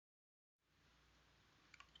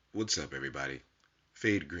What's up, everybody?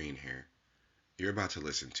 Fade Green here. You're about to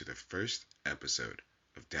listen to the first episode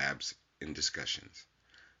of Dabs in Discussions,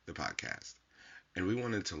 the podcast. And we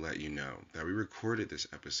wanted to let you know that we recorded this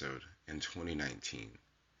episode in 2019,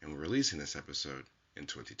 and we're releasing this episode in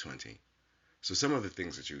 2020. So some of the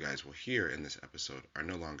things that you guys will hear in this episode are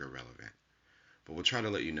no longer relevant. But we'll try to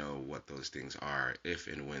let you know what those things are if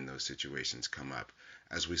and when those situations come up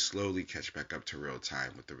as we slowly catch back up to real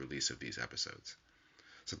time with the release of these episodes.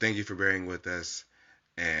 So thank you for bearing with us,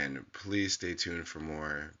 and please stay tuned for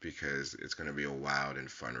more because it's going to be a wild and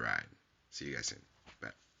fun ride. See you guys soon.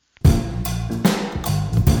 Bye.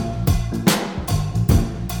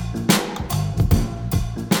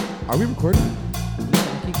 Are we recording?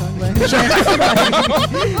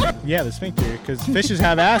 Yeah, the sphincter, because fishes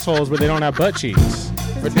have assholes, but they don't have butt cheeks.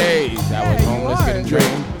 For days, I was homeless getting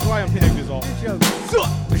drained. That's why I'm pegged as all.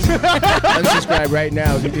 Unsubscribe right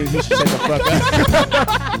now. He should shut the fuck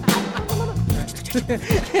up.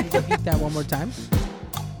 Repeat that one more time.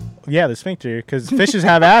 Yeah, the sphincter, because fishes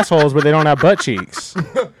have assholes, but they don't have butt cheeks.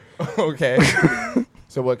 Okay.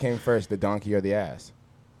 So what came first, the donkey or the ass?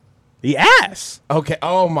 The ass. Okay.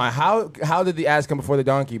 Oh my. How did the ass come before the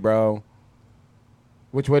donkey, bro?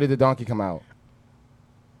 Which way did the donkey come out?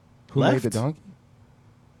 Who made Left. the donkey?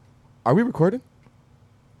 Are we recording?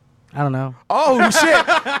 I don't know. Oh shit!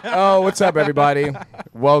 Oh, what's up, everybody?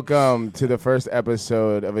 Welcome to the first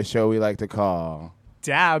episode of a show we like to call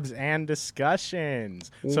Dabs and Discussions.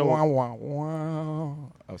 So Wah, wah, wah.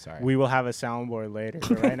 Oh, sorry. we will have a soundboard later,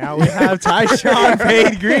 but right now we have Tyshawn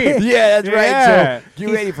Fade Green. Yeah, that's Yeah. right. So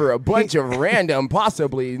get ready for a bunch of random,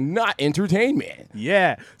 possibly not entertainment.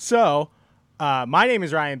 Yeah. So, my name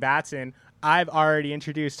is Ryan Batson. I've already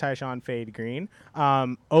introduced Tyshawn Fade Green.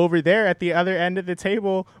 Over there at the other end of the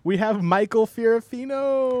table, we have Michael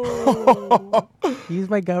Fiorafino. Use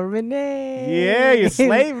my government name. Yeah, your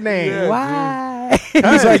slave name. Yeah, Why?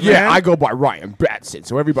 He's like, yeah, man. I go by Ryan Batson,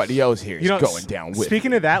 so everybody else here is You know, going down with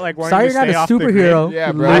Speaking me. of that, like, why Sorry, don't you're you not stay a off the superhero. grid?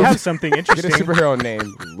 Yeah, bro. I have something Get a interesting. superhero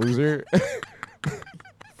name, loser.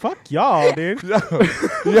 Fuck y'all, dude. There's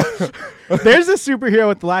a superhero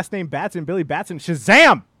with the last name Batson, Billy Batson.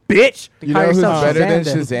 Shazam, bitch. You Call know who's yourself better than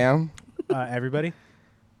Shazam, Shazam? Everybody.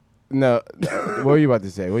 No. What were you about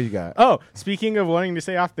to say? What you got? Oh, speaking of wanting to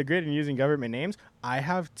stay off the grid and using government names, I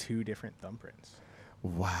have two different thumbprints.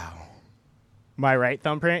 Wow. My right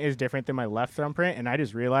thumbprint is different than my left thumbprint, and I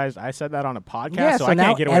just realized I said that on a podcast, Yeah, so so I now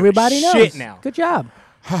can't get away everybody with knows. shit now. Good job.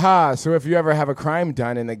 Haha, so if you ever have a crime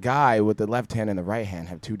done and the guy with the left hand and the right hand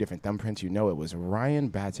have two different thumbprints, you know it was Ryan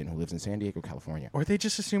Batson who lives in San Diego, California. Or they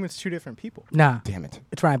just assume it's two different people. Nah, Damn it.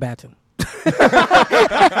 it's Ryan Batson.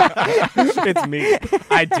 It's me.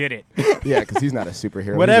 I did it. Yeah, because he's not a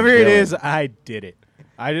superhero. Whatever He's a it villain. is, I did it.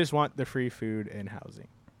 I just want the free food and housing.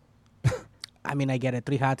 I mean, I get it.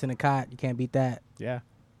 3 hots in a cot. You can't beat that. Yeah.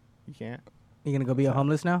 You can't. You gonna go be a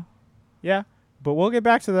homeless now? Yeah. But we'll get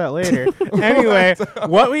back to that later. Anyway,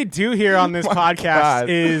 what we do here on this podcast God.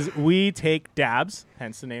 is we take dabs,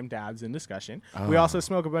 hence the name Dabs in Discussion. We also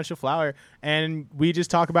smoke a bunch of flower, and we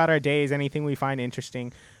just talk about our days, anything we find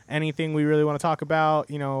interesting, anything we really want to talk about,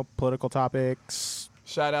 you know, political topics.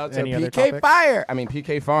 Shout out to Any other PK topics? Fire. I mean,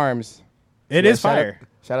 PK Farms. It Yeah, is fire.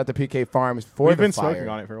 Shout out to PK Farms for We've the been fire. smoking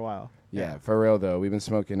on it for a while. Yeah, for real though. We've been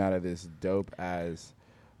smoking out of this dope as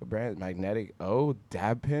what brand? Magnetic. Oh,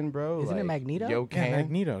 dab pen, bro. Isn't it like, Magneto? Yo, Yeah, can.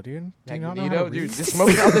 Magneto, dude. Do you not know how Magneto, to dude. read? Just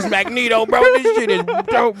smoking out this Magneto, bro. This shit is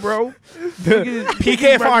dope, bro.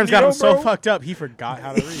 PK Farms got him Magneto, so bro. fucked up, he forgot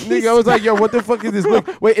how to read. Nigga, I was like, yo, what the fuck is this book?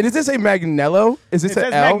 Wait, and does this say Magnello? Is this It an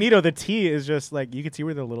says L? Magneto. The T is just like, you can see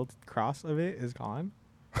where the little cross of it is gone.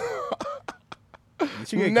 You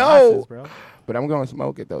should get No. glasses, bro. But I'm gonna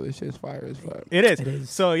smoke it though. This shit's fire as fuck. It is. It is.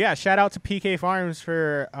 So yeah, shout out to PK Farms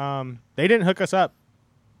for they didn't hook us up.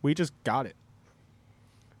 We just got it.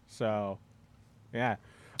 So yeah.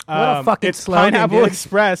 What a fucking it's slogan, Pineapple dude.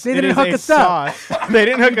 Express. They It didn't is hook a us up. sauce. They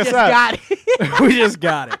didn't hook us Just up. got it. We just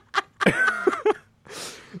got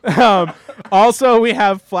it. Also, we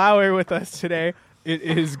have flower with us today. It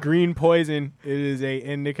is green poison. It is a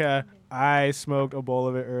indica. I smoked a bowl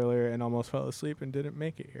of it earlier and almost fell asleep and didn't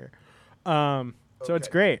make it here. So it's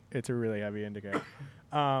great. It's a really heavy indica.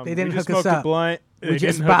 They didn't we just hook us smoked a up. blunt. We They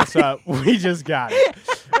just didn't hook bought us up. We just got it.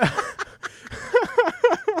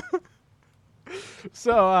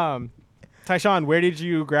 So, Tyshawn, where did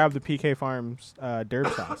you grab the PK Farms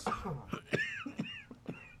derb sauce?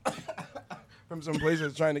 From some place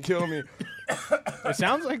that's trying to kill me. It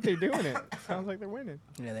sounds like they're doing it. Sounds like they're winning.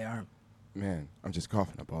 Yeah, they are. Man, I'm just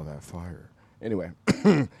coughing up all that fire. Anyway,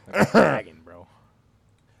 Dragon, bro.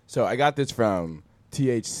 so I got this from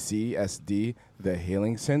THCSD, the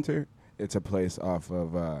Healing Center It's a place off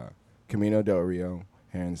of Camino del Rio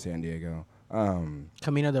here in San Diego.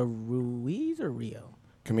 Camino de Ruiz or Rio?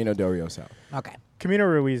 Camino del Rio South. Okay. Camino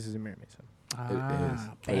Ruiz is in Mira Mesa. It is.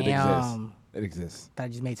 But Bam. It exists. Thought I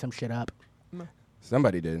just made some shit up.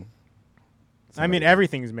 Somebody did. I mean,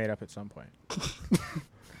 everything's made up at some point.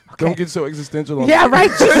 Don't get so existential. On Yeah,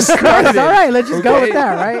 right. Jesus Christ. All right, let's just go with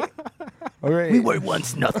that, right? All right. We were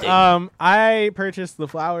once nothing. I purchased the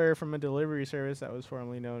flower from a delivery service that was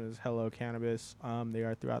formerly known as Hello Cannabis. They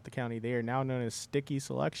are throughout the county. They are now known as Sticky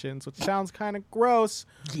Selections, which sounds kind of gross,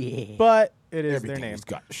 Yeah. but it is their name. Everything's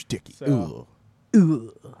got sticky. So-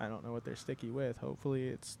 Ooh. I don't know what they're sticky with. Hopefully,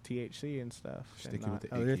 it's THC and stuff, Sticky and not with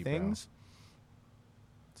the other icky, bro. things.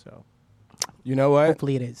 So You know what?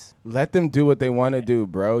 Hopefully it is. Let them do what they want to do,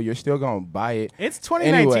 bro. You're still gonna buy it it's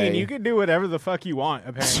 2019. Anyway. You can do whatever the fuck you want,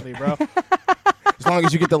 apparently, bro. as long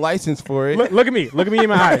as you get the license for it. Look at me. Look at me in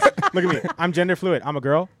my eyes. Look at me. I'm gender fluid. I'm a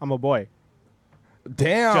girl. I'm a boy.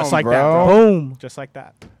 Damn, Just like bro. that, bro. Boom. Just like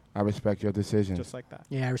that. I respect your decision. Just like that.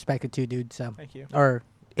 Yeah, I respect it too, dude. So, Thank you. or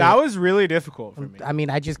That was really difficult for me. I mean,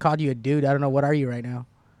 I just called you a dude. I don't know what are you right now?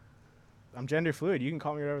 I'm gender fluid. You can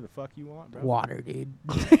call me whatever the fuck you want, bro. Water, dude.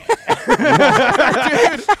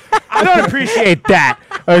 I don't appreciate that.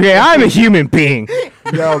 Okay, I'm a human being.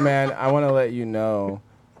 Yo, man, I want to let you know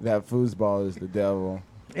that foosball is the devil.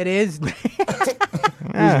 It is.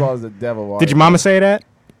 Foosball is the devil. Did your mama say that?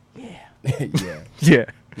 yeah. Yeah.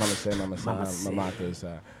 Mama say, Mama mama say.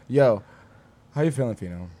 say. Yo, how you feeling,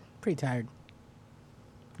 Fino? Pretty tired.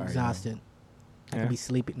 Are you? Exhausted. I Yeah. could be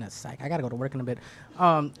sleeping. No, psych. I gotta go to work in a bit.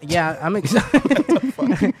 Yeah, I'm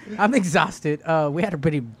exhausted. I'm exhausted. We had a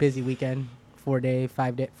pretty busy weekend. 4 day,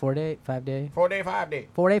 5 day, 4 day, 5 day. 4 day, 5 day.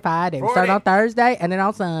 4 day, 5 day. We 4 started day. on Thursday and then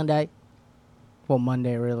on Sunday. Well,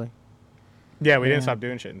 Monday, really. Yeah, we didn't Yeah. stop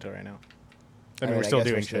doing shit until right now. I mean, mean, we're I still guess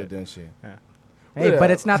doing we're still shit. doing shit. Yeah. Hey, Yeah.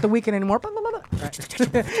 but it's not the weekend anymore. Blah, blah, blah, blah. Right.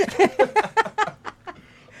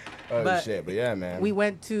 Oh, But shit. But yeah, man. We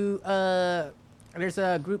went to there's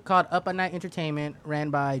a group called Up at Night Entertainment ran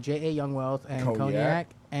by J.A. Youngwealth and Cognac. Cognac,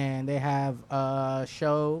 and they have a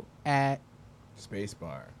show at Space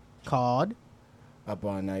Bar. called Up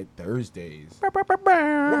all night Thursdays. Hey.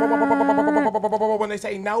 When they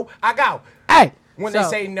say no, I go. When So- they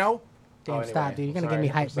say no. Damn, Oh, stop, anyway. dude. You're gonna Sorry.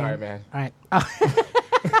 get me hyped, Sorry, man. All right.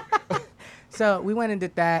 So we went and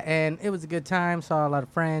did that, and it was a good time. Saw a lot of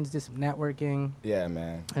friends, did some networking, Yeah,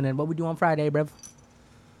 man. and then what we do on Friday, bruv?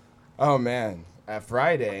 Oh, man. At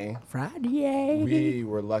Friday, Friday. we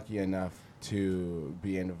were lucky enough to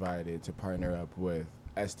be invited to partner up with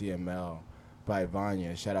SDML by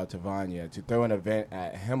Vanya. Shout out to Vanya to throw an event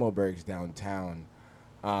at Himmelberg's downtown,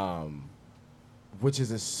 which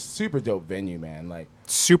is a super dope venue, man. Like,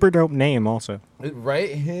 Super dope name, also. right?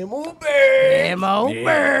 Himmelberg. Mo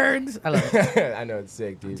birds. I love it. I know it's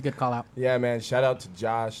sick, dude. It's a good call out. Yeah, man. Shout out to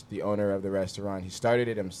Josh, the owner of the restaurant. He started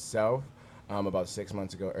it himself about 6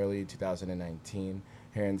 months ago, early 2019,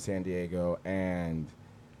 here in San Diego. And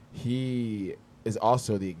he is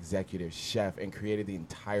also the executive chef and created the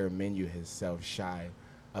entire menu himself, shy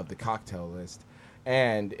of the cocktail list.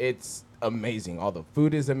 And it's amazing. All the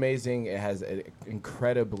food is amazing. It has an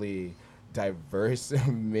incredibly diverse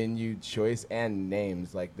menu choice and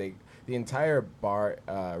names. Like, the entire bar,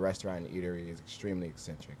 restaurant, and eatery is extremely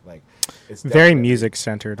eccentric. Like, it's Very definitely- music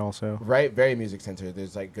centered, also. Right, very music centered.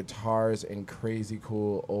 There's like guitars and crazy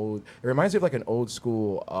cool old. It reminds me of like an old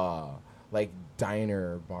school, like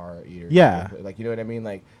diner bar eater. Yeah. Like, you know what I mean?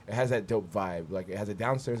 Like, it has that dope vibe. Like, it has a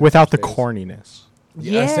downstairs and Without the upstairs. corniness.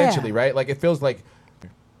 Yeah, essentially, right? Like, it feels like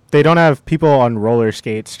They don't have people on roller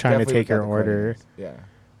skates trying to definitely take your without the order corniness. Yeah.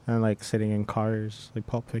 and like sitting in cars, like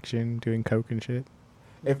Pulp Fiction, doing coke and shit.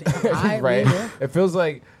 Right. It feels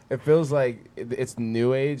like it's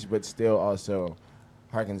new age, but still also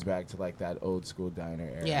harkens back to like that old school diner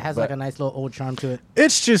era. Yeah, it has But- like a nice little old charm to it.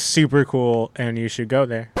 It's just super cool, and you should go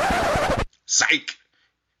there. Psych!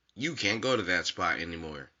 You can't go to that spot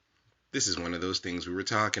anymore. This is one of those things we were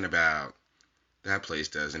talking about. That place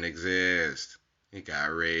doesn't exist. It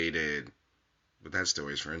got raided. But that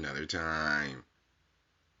story's for another time.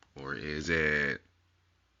 Or is it?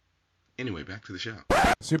 Anyway, back to the show.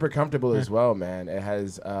 Super comfortable as well, man. It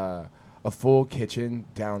has a full kitchen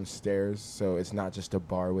downstairs, so it's not just a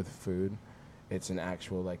bar with food. It's an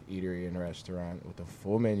actual like eatery and restaurant with a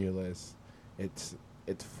full menu list. It's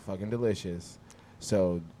fucking delicious.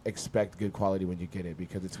 So expect good quality when you get it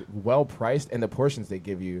because it's well priced and the portions they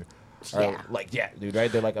give you are Yeah. like dude,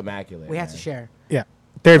 right? They're like immaculate. We have to man. share. Yeah,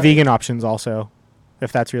 there are vegan options also,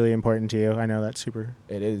 if that's really important to you. I know that's super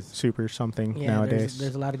It is. something Yeah, nowadays.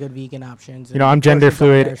 there's a lot of good vegan options. You know, I'm gender portions on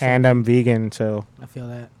there fluid should and be- I'm vegan, so I feel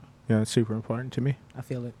that. you know it's super important to me. I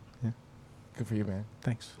feel it. Good for you, man.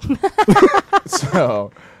 Thanks.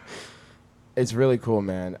 So it's really cool,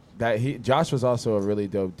 man. Josh was also a really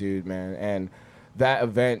dope dude, man, and that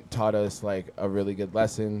event taught us like a really good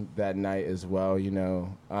lesson that night as well. You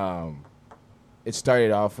know, it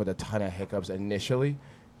started off with a ton of hiccups initially.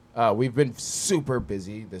 We've been super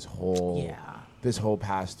busy this whole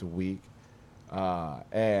past week,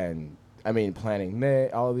 and I mean planning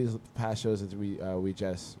all of these past shows that we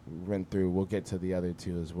just went through. We'll get to the other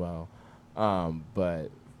two as well,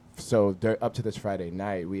 but. So up to this Friday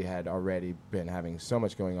night, we had already been having so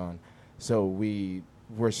much going on. So we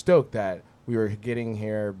were stoked that we were getting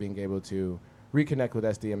here, being able to reconnect with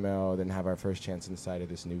SDML, then have our first chance inside of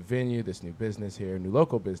this new venue, this new business here, new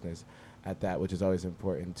local business at that, which is always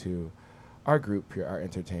important to our group, Pure Art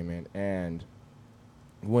Entertainment. And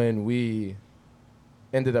when we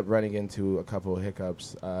ended up running into a couple of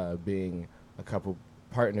hiccups, being a couple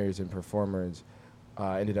partners and performers,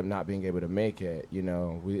 ended up not being able to make it, you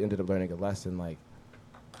know, we ended up learning a lesson, like,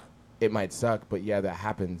 it might suck, but yeah, that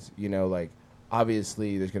happens, you know, like,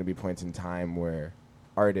 obviously there's going to be points in time where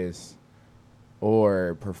artists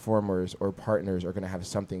or performers or partners are going to have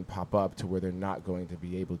something pop up to where they're not going to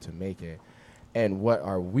be able to make it. And what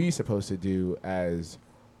are we supposed to do as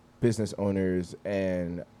business owners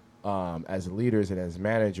and as leaders and as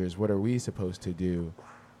managers? What are we supposed to do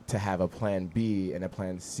to have a plan B and a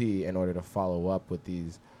plan C in order to follow up with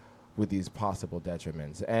these possible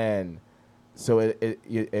detriments? And so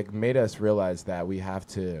it made us realize that we have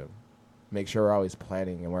to make sure we're always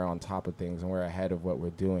planning and we're on top of things and we're ahead of what we're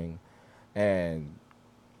doing. And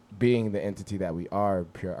being the entity that we are,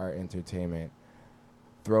 Pure Art Entertainment,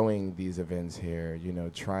 throwing these events here, you know,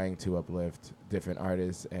 trying to uplift different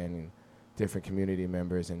artists and different community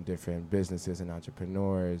members and different businesses and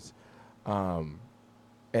entrepreneurs,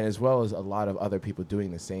 and as well as a lot of other people doing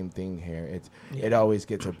the same thing here. It always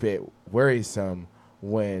gets a bit worrisome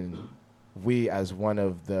when we, as one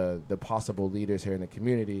of the possible leaders here in the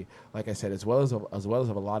community, like I said, as well as of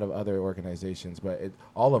a lot of other organizations, but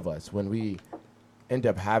all of us, when we end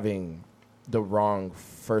up having the wrong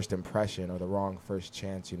first impression or the wrong first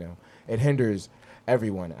chance, you know, it hinders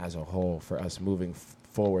everyone as a whole for us moving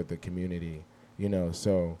forward the community, you know.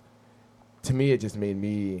 So to me, it just made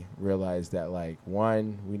me realize that, like,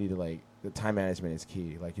 one, we need to, like, the time management is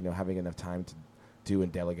key. Like, you know, having enough time to do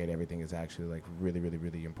and delegate everything is actually, like, really, really,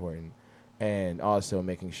 really important. And also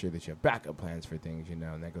making sure that you have backup plans for things, you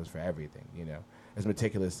know, and that goes for everything, you know. As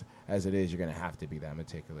meticulous as it is, you're going to have to be that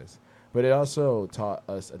meticulous. But it also taught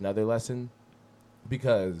us another lesson,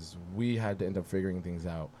 because we had to end up figuring things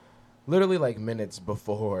out literally, like, minutes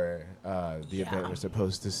before the event was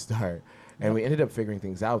supposed to start. And we ended up figuring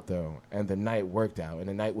things out, though, and the night worked out, and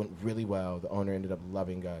the night went really well. The owner ended up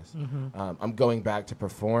loving us. I'm going back to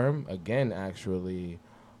perform again, actually,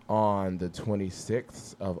 on the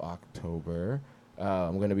 26th of October.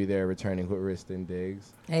 I'm going to be there returning with Wrist and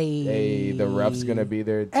Diggs. Hey, the Rough's going to be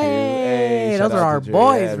there, too. Hey, shout those are out our to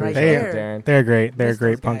boys JR, right Darren. there. They're great. They're a Miss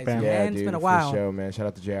great those punk guys, band. man. Yeah, It's dude, been a for while. show, man. Shout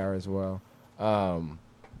out to JR as well.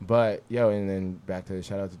 But, yo, and then back to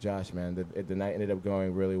shout out to Josh, man. The night ended up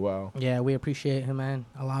going really well. Yeah, we appreciate him, man,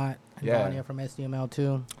 a lot. And Yeah. Vanya from SDML,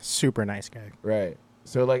 too. Super nice guy. Right.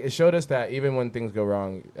 So, like, it showed us that even when things go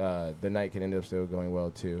wrong, the night can end up still going well,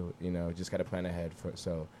 too. You know, just got to plan ahead.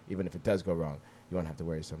 So even if it does go wrong, you won't have to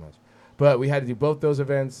worry so much. But we had to do both those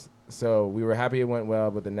events, so we were happy it went well.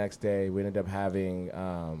 But the next day, we ended up having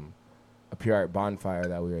a Pure Art bonfire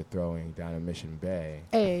that we were throwing down in Mission Bay.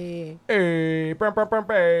 Hey. Hey, brum, brum, brum,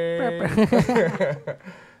 bay.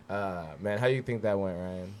 Man, how do you think that went,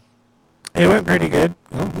 Ryan? It went pretty good.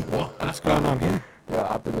 What's going on here? Yo,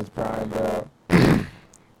 Optimus Prime, bro.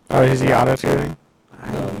 Oh, is he auto-tuning?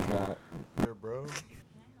 No, he's not. bro.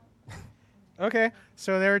 Okay,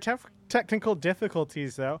 so there were technical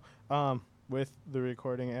difficulties, though, with the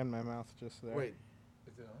recording and my mouth just there. Wait.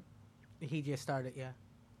 Is it on? He just started, yeah.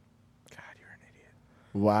 God, you're an idiot.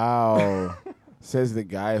 Wow. Says the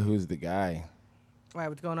guy who's the guy. All right,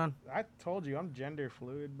 what's going on? I told you, I'm gender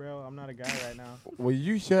fluid, bro. I'm not a guy right now. Well,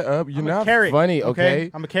 you shut up. You're I'm a not carrot, funny, okay?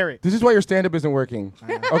 I'm a carrot. This is why your stand-up isn't working,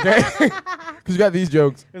 okay? Because you got these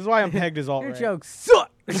jokes. This is why I'm pegged as alt Your right. jokes suck.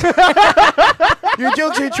 Your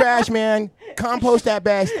jokes are trash, man. Compost at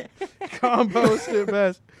best. Compost at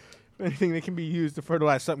best. Anything that can be used to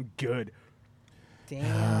fertilize something good. Damn.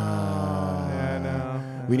 Yeah,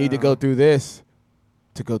 no. We need to go through this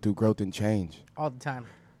to go through growth and change. All the time.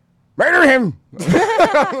 Murder him!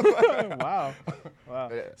 Wow. Wow.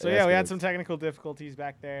 So yeah, we had some technical difficulties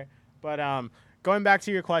back there. But going back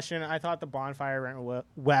to your question, I thought the bonfire went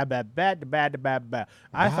I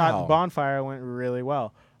thought the bonfire went really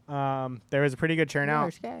well. There was a pretty good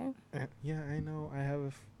turnout. Scared. Yeah, I know.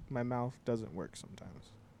 My mouth doesn't work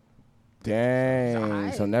sometimes.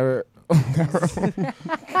 Dang. So never.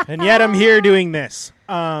 And yet I'm here doing this.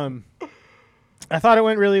 I thought it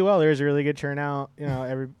went really well. There was a really good turnout. You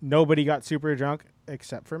know, nobody got super drunk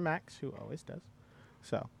except for Max, who always does.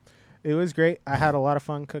 So it was great. I had a lot of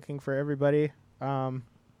fun cooking for everybody.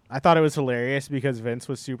 I thought it was hilarious because Vince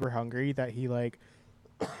was super hungry that he like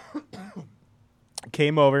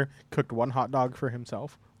came over, cooked one hot dog for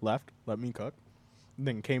himself, left, let me cook. And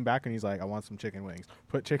then came back and he's like, I want some chicken wings.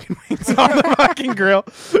 Put chicken wings on the fucking grill.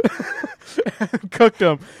 Cooked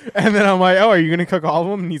them. And then I'm like, oh, are you going to cook all of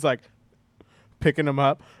them? And he's like, picking them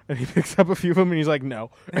up. And he picks up a few of them and he's like, no.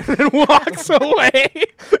 And then walks away.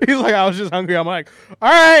 He's like, I was just hungry. I'm like, all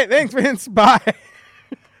right, thanks, Vince. Bye.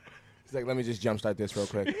 He's like, let me just jumpstart this real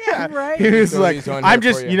quick. Yeah, right. He was So like, he's on I'm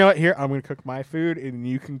here just, for you. you know what? Here, I'm going to cook my food and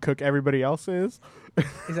you can cook everybody else's.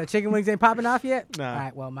 Is that chicken wings ain't popping off yet? Nah. All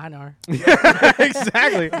right, well, mine are.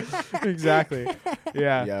 Exactly.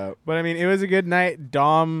 Yeah. Yup. But I mean, it was a good night.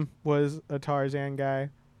 Dom was a Tarzan guy.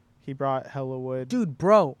 He brought hella wood. Dude,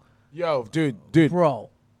 bro. Yo, dude. Bro.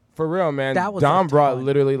 For real, man. That was Dom a brought ton.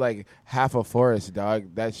 literally like half a forest,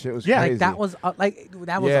 dog. That shit was Yeah. crazy. Like,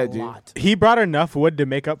 that was Yeah, a dude. lot. He brought enough wood to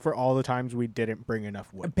make up for all the times we didn't bring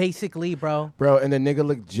enough wood. Basically, bro. Bro, and the nigga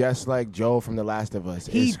looked just like Joel from The Last of Us.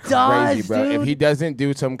 He It's does, crazy, bro. If dude. he doesn't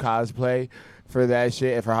do some cosplay for that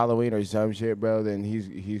shit, and for Halloween or some shit, bro, then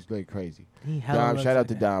he's like crazy. He hella Dom, looks shout out like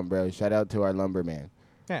to that. Dom, bro. Shout out to our lumberman.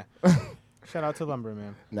 Yeah. Shout out to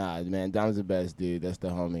Lumberman. Nah, man, Dom's the best, dude. That's the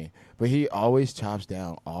homie. But he always chops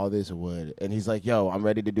down all this wood, and he's like, "Yo, I'm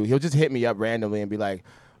ready to do." He'll just hit me up randomly and be like,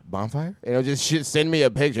 "Bonfire," and he'll just send me a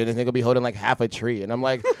picture. And this nigga be holding like half a tree, and I'm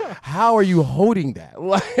like, "How are you holding that?"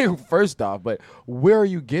 Like, first off, but where are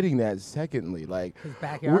you getting that? Secondly, like His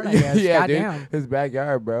backyard, I guess. yeah, Goddamn. dude, his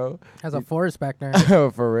backyard, bro. Has a forest back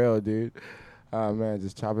there. For real, dude. Oh man,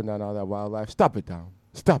 just chopping down all that wildlife. Stop it, Dom.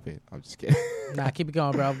 Stop it. I'm just kidding. Nah, keep it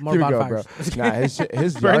going, bro. More Keep it going, bro. bonfires. Nah,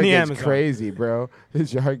 his Burn yard the gets Amazon. crazy, bro.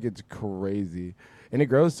 His yard gets crazy. And it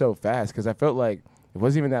grows so fast because I felt like it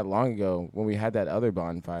wasn't even that long ago when we had that other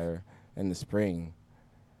bonfire in the spring.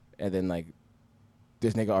 And then, like,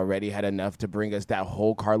 this nigga already had enough to bring us that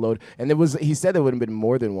whole carload. And he said there would have been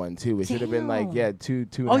more than one, too. It should have been, like, Damn. yeah, two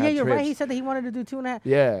and a Oh, half yeah, you're right. trips. He said that he wanted to do 2.5.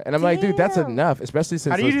 Yeah. And I'm like, dude, that's Damn. enough, especially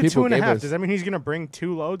since How do you those do people 2.5? gave us. Does that mean he's going to bring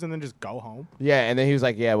 2 loads and then just go home? Yeah, and then he was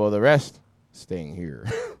like, yeah, well, the rest staying here.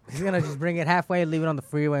 He's going to just bring it halfway and leave it on the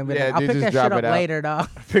freeway and be Yeah, like, I'll dude, pick just that drop shit up it out. later, dog.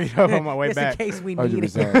 Pick it up on my way Just back. in case we need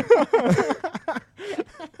it. 100%.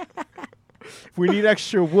 If we need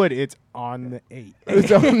extra wood, it's on the 8.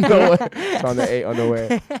 It's on the way. It's on the 8 on the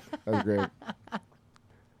way. That's great.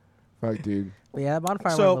 Fuck, dude. But yeah, that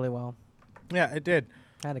bonfire So- went really well. Yeah, it did.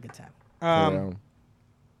 I had a good time. Yeah.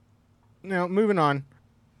 Now, moving on.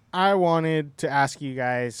 I wanted to ask you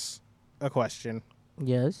guys a question.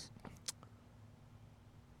 Yes.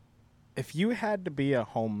 If you had to be a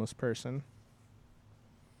homeless person,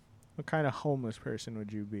 what kind of homeless person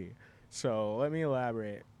would you be? So let me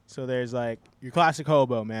elaborate. So there's like your classic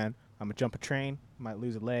hobo, man. I'm going to jump a train, might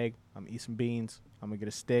lose a leg, I'm going to eat some beans, I'm going to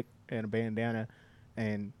get a stick and a bandana,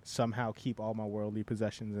 and somehow keep all my worldly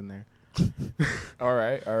possessions in there. All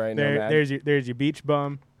right. There's your beach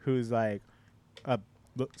bum who's like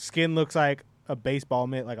skin looks like a baseball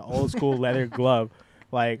mitt, like an old school leather glove.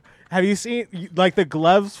 Like, have you seen like the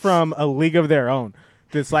gloves from A League of Their Own?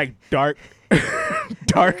 That's like dark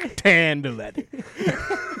tanned leather,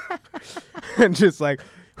 and just like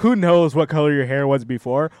who knows what color your hair was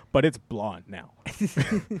before, but it's blonde now.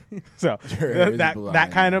 So Your hair is that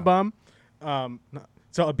blonde kind of now. bum.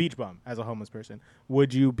 So a beach bum as a homeless person.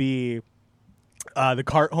 Would you be the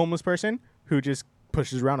cart homeless person who just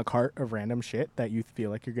pushes around a cart of random shit that you feel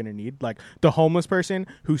like you're going to need? Like the homeless person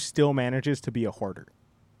who still manages to be a hoarder.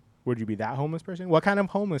 Would you be that homeless person? What kind of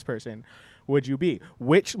homeless person would you be?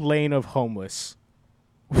 Which lane of homeless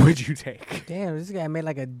would you take? Damn, this guy made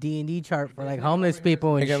like a D&D chart for like homeless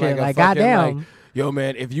people and Again, shit. a Like, fucking, goddamn. like, yo,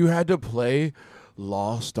 man, if you had to play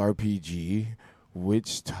Lost RPG,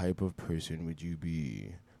 which type of person would you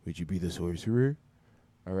be? Would you be the sorcerer?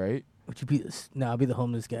 All right. Would you be this? No, I'll be the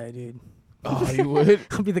homeless guy, dude. Oh, you would?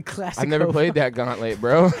 I'll be the classic. I've never hobo. played that gauntlet,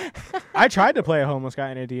 bro. I tried to play a homeless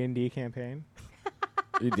guy in a D&D campaign.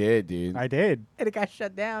 You did, dude. I did. And it got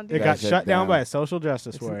shut down, dude. It got shut shut down down. by a social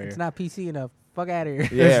justice warrior. It's not PC enough. Fuck out of here.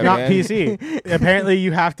 Yeah, It's not man. PC. Apparently,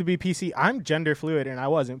 you have to be PC. I'm gender fluid, and I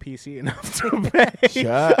wasn't PC enough to play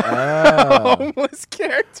Shut a up. homeless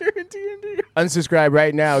character in D&D. Unsubscribe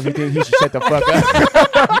right now if you think he should shut the fuck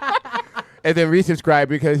up. And then resubscribe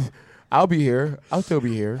because I'll be here. I'll still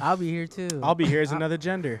be here. I'll be here too. I'll be here as another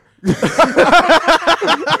gender.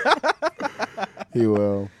 He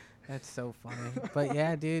will. That's so funny. But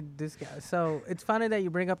yeah, dude, this guy. So it's funny that you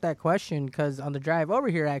bring up that question because on the drive over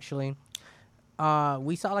here, actually,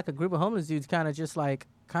 we saw like a group of homeless dudes kind of just like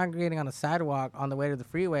congregating on the sidewalk on the way to the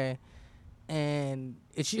freeway, and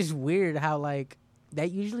it's just weird how like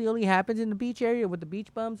that usually only happens in the beach area with the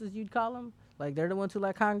beach bums, as you'd call them. Like they're the ones who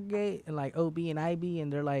like congregate and like OB and IB,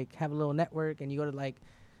 and they're like have a little network, and you go to like.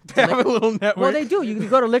 They have a little network. Well, they do. You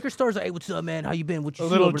go to liquor stores. Like, hey, what's up, man? How you been? What you A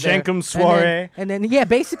see little over there?" Jenkum soiree. And then yeah,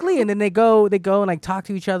 basically, and then they go and like talk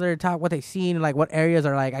to each other, talk what they seen, and like what areas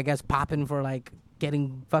are like I guess popping for like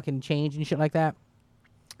getting fucking change and shit like that.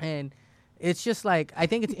 And it's just like I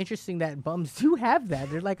think it's interesting that bums do have that.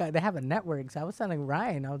 They're like they have a network. So I was telling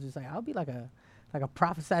Ryan, I was just like, I'll be like a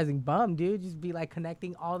prophesizing bum, dude. Just be like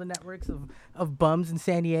connecting all the networks of bums in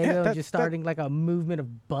San Diego, and just starting like a movement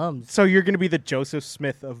of bums. So you're going to be the Joseph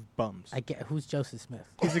Smith of bums. I get who's Joseph Smith.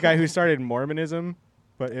 He's the guy who started Mormonism,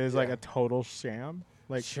 but it was like a total sham.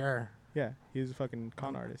 Like, Sure. yeah, he's a fucking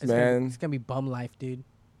con artist. Man. It's gonna be bum life, dude.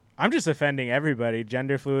 I'm just offending everybody: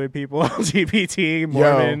 gender fluid people, LGBT,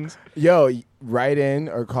 Mormons. Yo, write in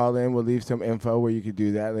or call in. We'll leave some info where you could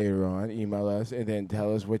do that later on. Email us and then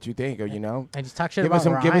tell us what you think. Or And just talk shit give about us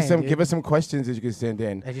some, Ryan, give us dude. some questions that you can send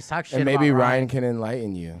in. And just talk shit And maybe about Ryan can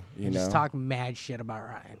enlighten you. You know, Just talk mad shit about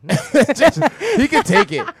Ryan. he can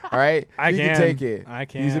take it. All right, I he can. take it. I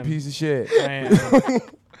He's a can. piece of shit. Man,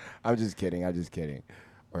 I'm just kidding.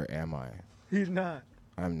 Or am I? he's not.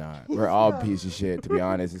 I'm not. We're all a piece of shit. To be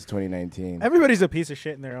honest, it's 2019. Everybody's a piece of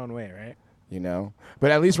shit in their own way, right? You know,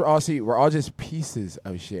 but at least we're all just pieces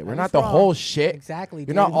of shit. We're At not least the we're all- whole shit. Exactly, You're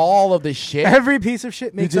dude. not all of the shit. Every piece of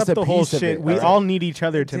shit makes just up a the whole piece of shit. it, We alright? all need each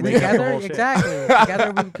other to make up the Together, whole shit. exactly.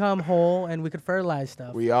 Together we become whole, and we could fertilize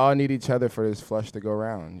stuff. We all need each other for this flush to go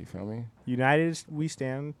round. You feel me? United we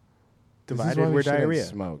stand. This is Divided why we we're shouldn't diarrhea.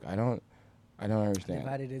 Smoke. I don't understand.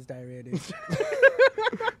 Divided is diarrhea. Dude.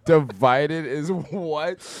 Divided is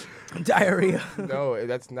what? Diarrhea. No,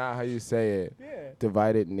 that's not how you say it. Yeah.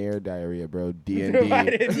 Divided near diarrhea, bro. D&D.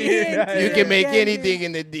 Divided You can make anything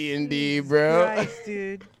in the D&D, bro. Christ,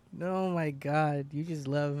 dude. Oh my God, you just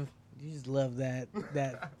love that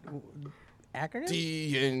acronym.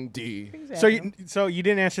 D&D. So you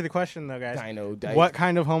didn't answer the question though, guys. Dino Dice. What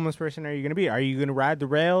kind of homeless person are you going to be? Are you going to ride the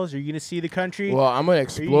rails? Are you going to see the country? Well, I'm gonna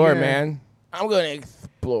explore, gonna- man. I'm gonna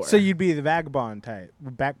explore. So you'd be the vagabond type,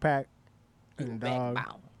 backpack and a dog.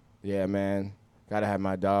 Yeah, man. Gotta have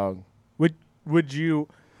my dog. Would you?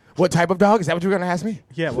 What type of dog? Is that what you're gonna ask me?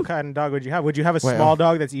 Yeah, what kind of dog would you have? Would you have a Well- small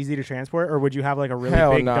dog that's easy to transport, or would you have like a really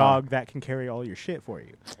Hell big nah. dog that can carry all your shit for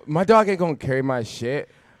you? My dog ain't gonna carry my shit.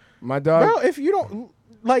 My dog. Bro, if you don't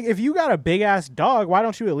like, if you got a big ass dog, why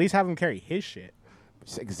don't you at least have him carry his shit?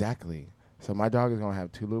 Exactly. So my dog is gonna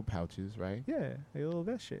have 2 little pouches, right? Yeah, a little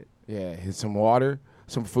that shit. Yeah, some water,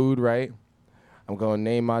 some food, right? I'm gonna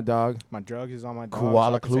name my dog My drug is on my dog.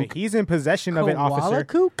 Koala so I can say Klook. he's in possession of it, officer.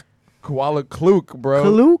 Kook. Koala Klook, bro.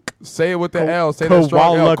 Klook. Say it with the L. Say that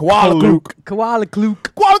strong L. Koala Koala Klook. Klook. Koala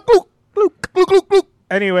Klook. Koala Klook. Klook. Klook. Klook. Klook.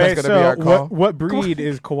 Anyway, That's gonna be our so call. what breed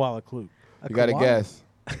is Koala Klook? You gotta koala? guess.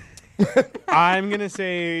 I'm gonna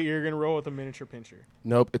say you're gonna roll with a miniature pincher.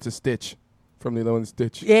 Nope, it's a Stitch from Lilo and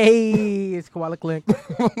Stitch. Yay! It's Koala Klink.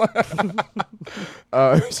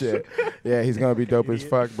 Oh shit. Yeah, he's gonna be dope as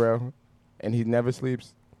fuck, bro. And he never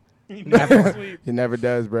sleeps. He never sleeps. He never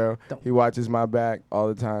does, bro. Don't- He watches my back all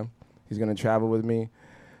the time. He's gonna travel with me.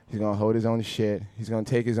 He's gonna hold his own shit. He's gonna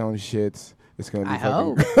take his own shits. It's gonna be I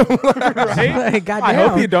fucking hope. Right? Goddamn. I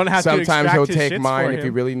hope you don't have to Sometimes extract he'll his take shits mine for if he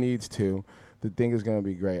him. really needs to. The thing is gonna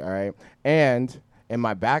be great, all right? And in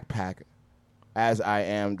my backpack, as I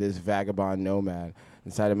am this vagabond nomad,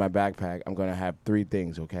 inside of my backpack, I'm gonna have 3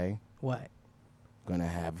 things, okay? What? I'm gonna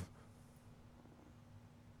have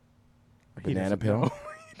a He banana doesn't peel. know.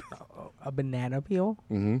 A banana peel?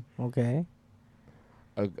 Mm-hmm. Okay.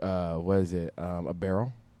 What is it? A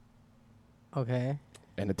barrel Okay.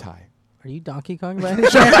 and a tie. Are you Donkey Kong by any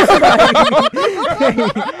chance? Like,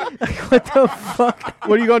 what the fuck?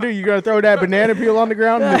 What are you gonna do? You gonna throw that banana peel on the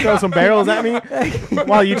ground and throw some barrels at me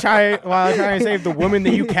while I try and save the woman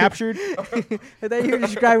that you captured? I thought you were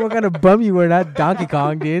describing what kind of bum you were, not Donkey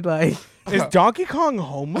Kong, dude. Like, Is Donkey Kong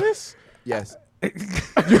homeless? Yes. You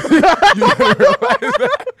didn't realize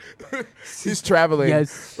that? He's traveling.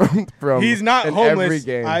 yes. from He's not in every homeless.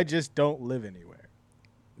 game. I just don't live anywhere.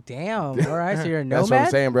 Damn. All right, so you're a That's what I'm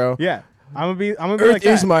nomad? saying, bro. Yeah, I'm gonna be Earth like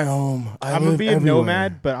is that. my home. I'm gonna live be a everywhere.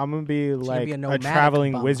 nomad, but I'm gonna be like be a a nomadic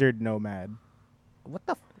traveling bum. wizard nomad. What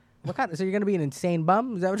the? What kind? So you're gonna be an insane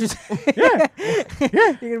bum? Is that what you're saying?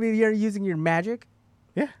 Yeah. You're using your magic.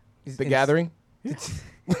 Yeah. The Gathering. I'm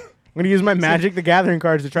gonna use my Magic the Gathering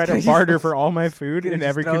cards to try to barter for all my food Gonna in just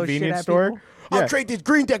every throw shit convenience at store. people? I'll trade this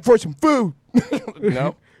green deck for some food.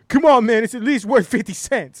 No. Come on, man! It's at least worth 50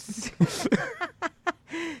 cents.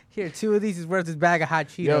 Here, 2 of these is worth this bag of hot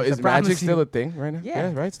Cheetos. Yo, I is promise Magic you. still a thing right now?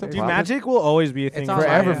 Yeah. Right. Still Dude, popping? Magic will always be a thing It's online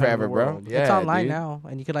forever, now. forever, bro. World. Yeah, It's online dude. now,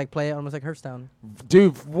 and you could like play it almost like Hearthstone.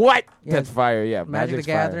 Dude, what? Yeah, That's fire. Yeah, Magic the Magic's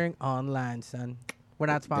fire. Gathering online, son. We're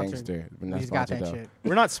not sponsored. Gangster. We're We not just got sponsored, that though. shit.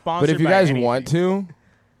 We're not sponsored. But if you by guys anything. want to,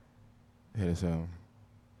 hit us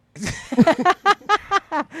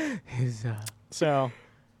up.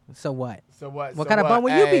 So what? So what? What kind of bum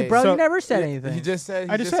would you be, bro? So- you never said anything. He just said.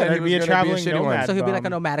 I just said he I'd was be a gonna traveling shitty one. nomad. So he'd be like a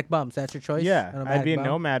bum. nomadic bum. So that's your choice? Yeah, A I'd be a bum?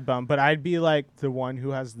 nomad bum, but I'd be like the one who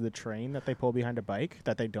has the train that they pull behind a bike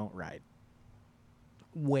that they don't ride.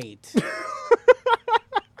 Wait.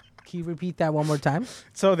 Can you repeat that one more time?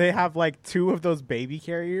 So they have like 2 of those baby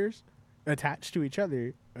carriers attached to each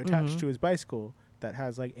other, attached to his bicycle that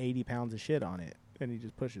has like 80 pounds of shit on it, and he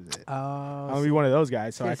just pushes it. I'm gonna be one of those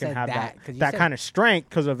guys, so you I can said have that, 'cause you that said- kind of strength.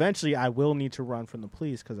 Because eventually, I will need to run from the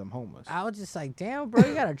police because I'm homeless. I was just like, damn, bro,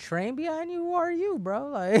 you got a train behind you? Who are you, bro?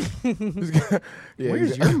 Like,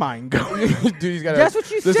 Where's your mind going? Dude, he's got. That's what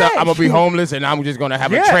you Listen, said. I'm gonna be homeless, and I'm just gonna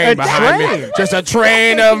have Yeah, a train a behind me. train. Just a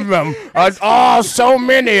train of them. Oh, so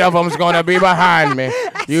many of them's gonna be behind me.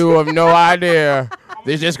 You have no idea.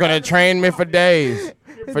 They're just gonna train me for days.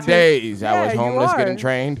 For days, I Yeah, was you homeless are. getting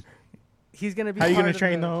trained. he's gonna be. How you part gonna of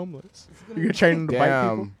train the homeless? You're gonna train them to bite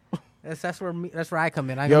people? Damn. That's where I come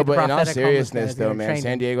in. I'm Yo, gonna be but in the all prophetic homeless guy seriousness, that's gonna though, man, train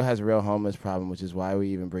San you. Diego has a real homeless problem, which is why we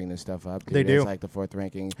even bring this stuff up. 'Cause They do. It's like the 4th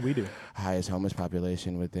ranking We do. highest homeless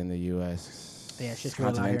population within the U.S. Yeah, it's just real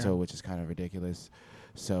out here. continental, which is kind of ridiculous.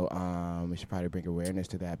 So we should probably bring awareness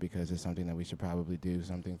to that because it's something that we should probably do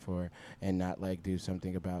something for, and not like do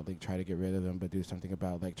something about like try to get rid of them, but do something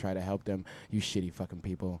about like try to help them. You shitty fucking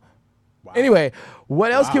people. Wow. Anyway,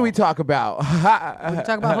 what else can Wow. we talk about? We can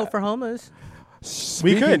talk about Hope for Homeless. We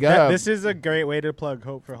Speaking could. of, This is a great way to plug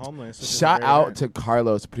Hope for Homeless. which is a shout great out event. to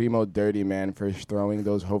Carlos Primo Dirty, man, for throwing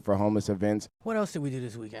those Hope for Homeless events. What else did we do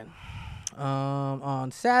this weekend?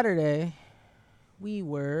 On Saturday, we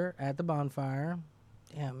were at the bonfire.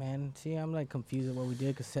 Yeah, man. See, I'm like confused at what we did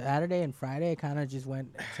because Saturday and Friday kind of just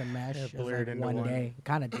went to mesh Yeah, as blurred like into one one. day.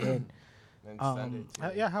 Kind of did.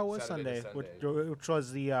 Yeah, how was Sunday? Which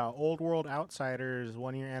was the Old World Outsiders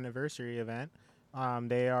 1-year anniversary event.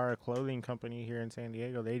 They are a clothing company here in San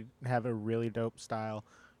Diego. They have a really dope style.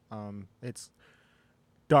 It's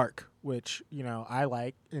dark, which I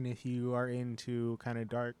like, and if you are into kind of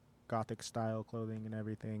dark gothic style clothing and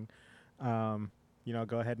everything, go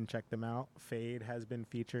ahead and check them out. Fade has been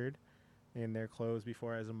featured in their clothes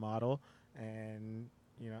before as a model, and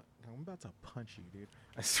I'm about to punch you, dude.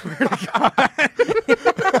 I swear to God.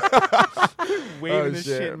 Waving this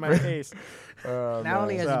shit in my face. Oh, Not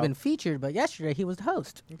only has he So- been featured, but yesterday he was the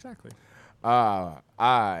host. Exactly.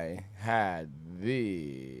 I had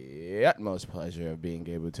the utmost pleasure of being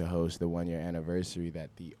able to host the 1-year anniversary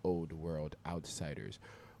that the Old World Outsiders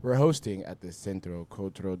were hosting at the Centro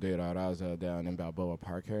Cultural de la Raza down in Balboa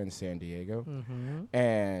Park here in San Diego.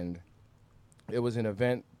 And it was an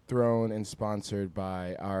event thrown and sponsored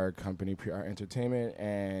by our company, PR Entertainment,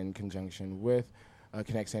 and in conjunction with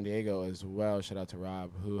Connect San Diego as well. Shout out to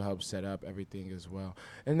Rob, who helped set up everything as well.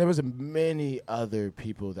 And there was many other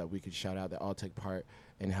people that we could shout out that all took part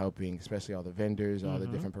in helping, especially all the vendors, all the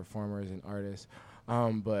different performers and artists.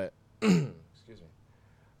 But excuse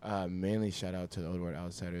me. Mainly shout out to the Old World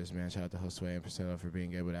Outsiders, man. Shout out to Josue and Priscilla for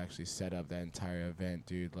being able to actually set up that entire event,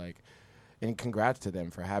 dude. And congrats to them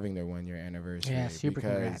for having their 1-year anniversary. Yeah, super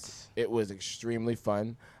because congrats. it was extremely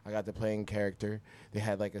fun. I got to play in character. They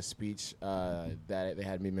had like a speech that they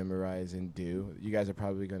had me memorize and do. You guys are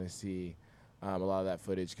probably going to see a lot of that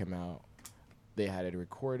footage come out. They had it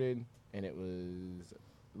recorded, and it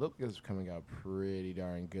looked like it was coming out pretty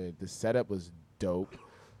darn good. The setup was dope.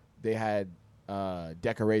 They had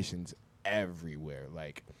decorations everywhere,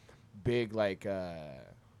 like big like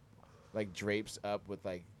drapes up with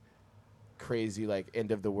like crazy like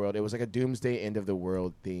end of the world. It was like a doomsday end of the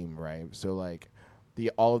world theme, right? So like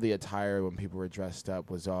all of the attire when people were dressed up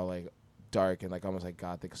was all like dark and like almost like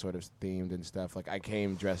gothic sort of themed and stuff. Like I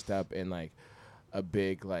came dressed up in like a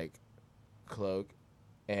big like cloak,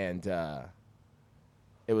 and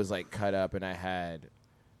it was like cut up, and I had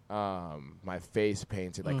my face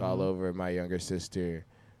painted like all over. My younger sister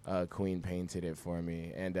Queen painted it for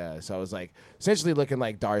me, and so I was like essentially looking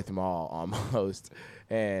like Darth Maul almost.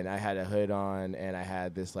 And I had a hood on, and I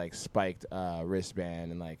had this like spiked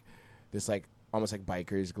wristband, and like this like almost like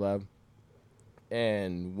biker's glove,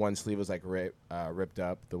 and one sleeve was like ripped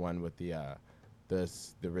up, the one with the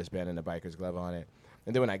the wristband and the biker's glove on it.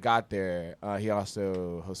 And then when I got there,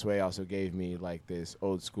 Josue also gave me like this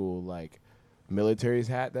old school like military's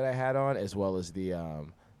hat that I had on, as well as the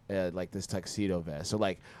like this tuxedo vest. So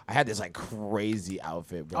like I had this like crazy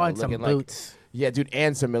outfit, bro. Oh, and some boots. Yeah, dude,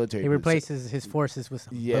 and some military He boots. replaces his forces with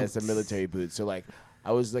some boots. Some military boots. So like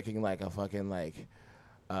I was looking like a fucking like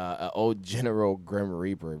old General Grim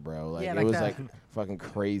Reaper, bro. Like, Yeah, it like was that. like fucking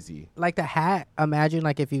crazy. Like the hat, imagine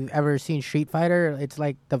like if you've ever seen Street Fighter, it's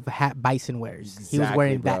like the hat Bison wears. He was Exactly,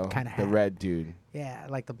 wearing bro. that kind of hat. The red dude. Yeah,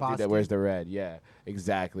 like the boss. Dude that wears the red. Yeah,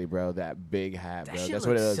 exactly, bro. That big hat, That bro. shit That's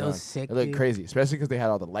what it looks was. so on. sick, It looked dude. crazy, especially because they had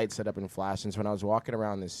all the lights set up and flashing. So when I was walking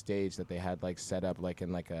around this stage that they had like set up like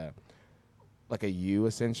in like a U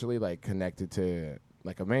essentially, like connected to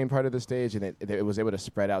like a main part of the stage, and it was able to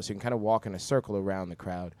spread out, so you can kind of walk in a circle around the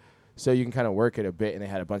crowd. So you can kind of work it a bit, and they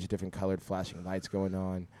had a bunch of different colored flashing lights going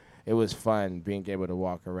on. It was fun being able to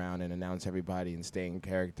walk around and announce everybody and stay in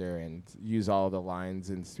character and use all the lines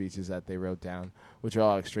and speeches that they wrote down, which are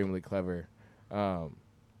all extremely clever. How'd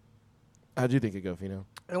you think it go, Fino?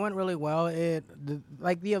 It went really well.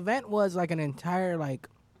 The event was like an entire like.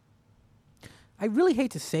 I really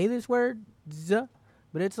hate to say this word,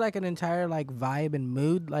 but it's like an entire like vibe and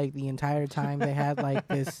mood. Like the entire time they had like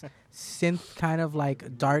this synth kind of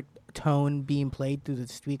like dark tone being played through the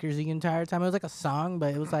speakers the entire time. It was like a song,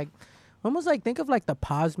 but it was like almost like think of like the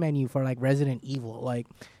pause menu for like Resident Evil. Like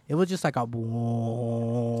it was just like a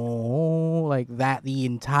like that the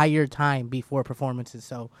entire time before performances.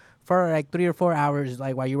 So for like 3 or 4 hours,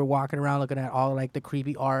 like while you were walking around looking at all like the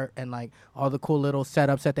creepy art and like all the cool little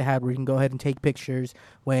setups that they had where you can go ahead and take pictures.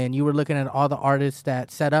 When you were looking at all the artists that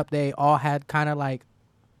set up, they all had kind of like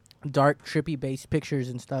dark trippy based pictures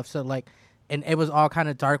and stuff. So like, and it was all kind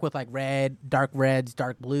of dark with like dark reds,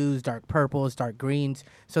 dark blues, dark purples, dark greens.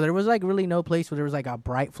 So there was like really no place where there was like a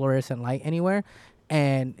bright fluorescent light anywhere.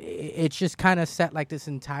 And it's just kind of set like this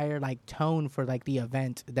entire like tone for like the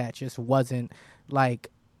event that just wasn't like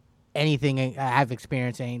anything I've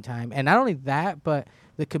experienced at any time. And not only that, but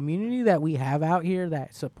the community that we have out here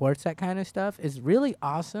that supports that kind of stuff is really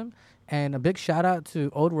awesome. And a big shout out to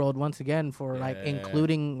Old World once again for like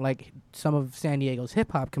including like some of San Diego's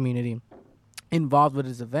hip hop community involved with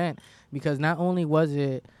this event, because not only was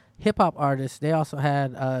it hip hop artists, they also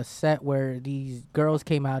had a set where these girls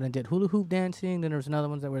came out and did hula hoop dancing. Then there was another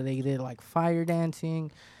one where they did like fire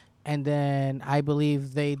dancing. And then I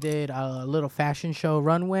believe they did a little fashion show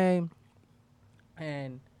runway.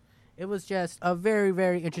 And it was just a very,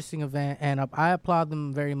 very interesting event. And I applaud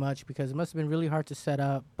them very much because it must have been really hard to set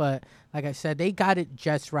up. But like I said, they got it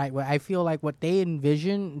just right. I feel like what they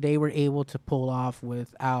envisioned, they were able to pull off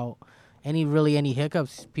without any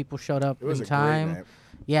hiccups. People showed up in time. Great night.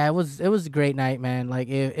 Yeah, it was a great night, man. Like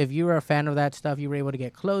if you were a fan of that stuff, you were able to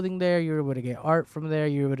get clothing there. You were able to get art from there.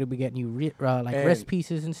 You were able to be getting wrist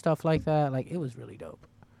pieces and stuff like that. Like it was really dope.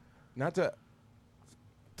 Not to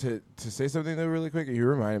say something though really quick, you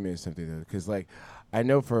reminded me of something though, because like I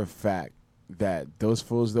know for a fact that those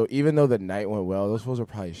fools though, even though the night went well, those fools were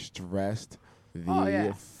probably stressed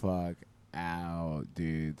the fuck out,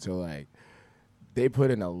 dude. So like they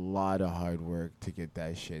put in a lot of hard work to get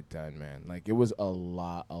that shit done, man. Like it was a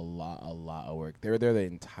lot of work. They were there the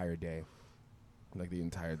entire day, like the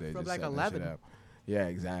entire day, From just like setting that 11. shit up. Yeah,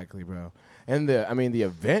 exactly, bro. And the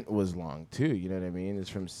event was long too. You know what I mean? It's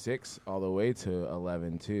from 6 all the way to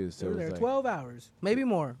 11 too. So They were it was there like, 12 hours, maybe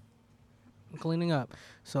more, cleaning up.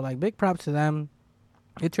 So like big props to them.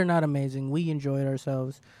 It turned out amazing. We enjoyed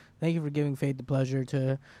ourselves. Thank you for giving Fate the pleasure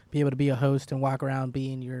to be able to be a host and walk around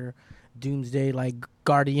being your doomsday like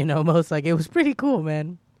guardian almost. Like it was pretty cool,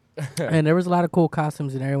 man. And there was a lot of cool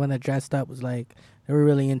costumes, and everyone that dressed up was like, they were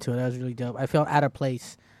really into it. That was really dope. I felt out of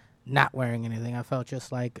place not wearing anything. I felt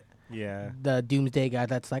just like the doomsday guy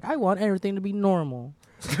that's like, I want everything to be normal.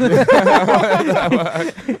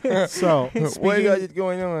 So, what you got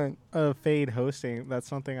going on? of Fade hosting, that's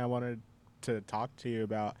something I wanted to talk to you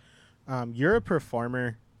about. You're a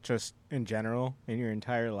performer just in general in your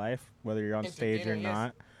entire life, whether you're on stage or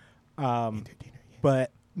not.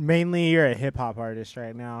 But mainly you're a hip hop artist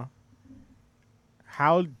right now.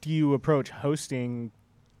 How do you approach hosting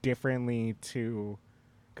differently to,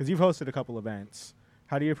 because you've hosted a couple events,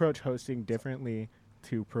 how do you approach hosting differently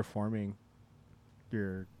to performing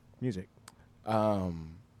your music? I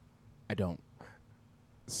don't.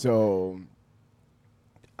 So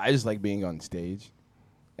I just like being on stage,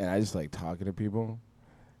 and I just like talking to people,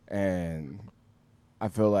 and I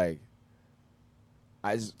feel like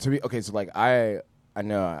I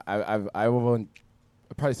know I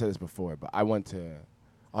probably said this before, but I went to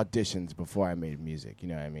auditions before I made music. You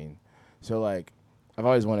know what I mean? So like I've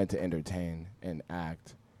always wanted to entertain and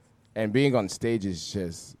act. And being on stage is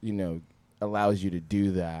just, allows you to do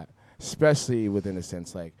that, especially within a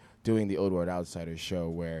sense like doing the Old World Outsiders show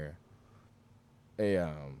where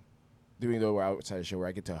doing the Old World Outsiders show where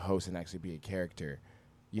I get to host and actually be a character,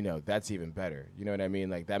 that's even better. You know what I mean?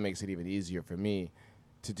 Like that makes it even easier for me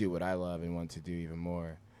to do what I love and want to do even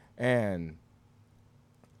more. And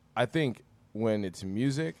I think when it's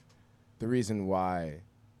music, the reason why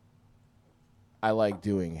I like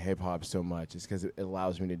doing hip-hop so much is because it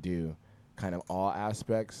allows me to do kind of all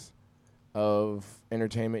aspects of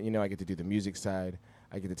entertainment. I get to do the music side,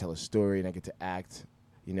 I get to tell a story, and I get to act,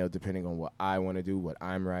 depending on what I want to do, what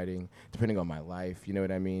I'm writing, depending on my life, you know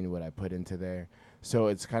what I mean, what I put into there. So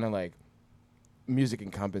it's kind of like music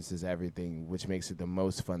encompasses everything, which makes it the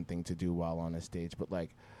most fun thing to do while on a stage. But,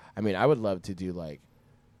 I would love to do,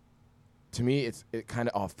 to me, it kind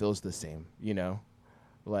of all feels the same,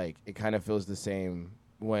 it kind of feels the same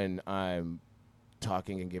when I'm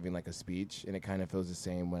talking and giving a speech, and it kind of feels the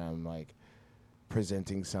same when I'm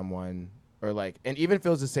presenting someone, or and even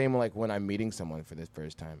feels the same when I'm meeting someone for the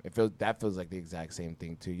first time. That feels like the exact same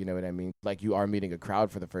thing too. You know what I mean? You are meeting a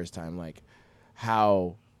crowd for the first time.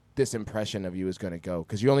 How this impression of you is gonna go,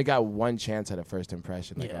 because you only got one chance at a first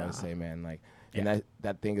impression. I always say, man. And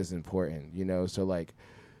that thing is important. So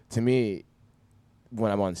to me, when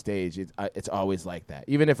I'm on stage, it's always like that.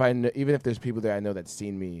 Even if there's people there I know that's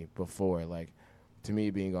seen me before, to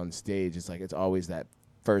me being on stage, it's always that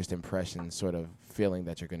first impression sort of feeling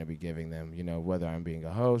that you're going to be giving them. Whether I'm being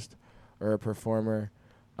a host or a performer,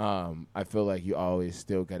 I feel like you always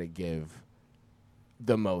still got to give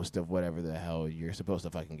the most of whatever the hell you're supposed to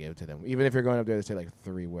fucking give to them. Even if you're going up there to say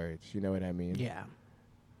 3 words, you know what I mean? Yeah.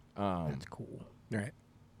 That's cool. Right.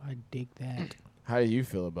 I dig that. How do you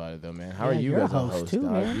feel about it though, man? How Yeah, are you you're a as a host host, too,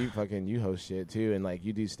 dog? man. You host shit too, and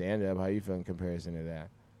you do stand up. How you feel in comparison to that?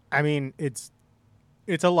 I mean, it's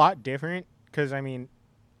a lot different because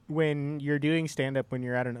when you're doing stand up, when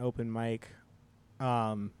you're at an open mic,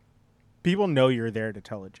 people know you're there to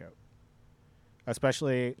tell a joke,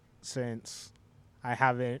 especially since I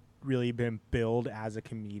haven't really been billed as a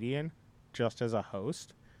comedian, just as a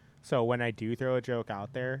host. So when I do throw a joke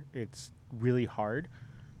out there, it's really hard.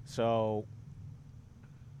 So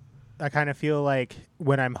I kind of feel like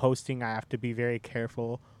when I'm hosting, I have to be very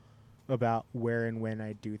careful about where and when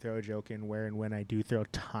I do throw a joke in, where and when I do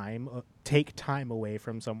take time away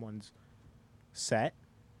from someone's set.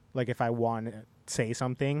 If I want to say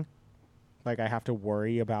something, I have to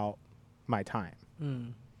worry about my time.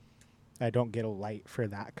 Mm. I don't get a light for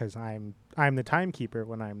that because I'm the timekeeper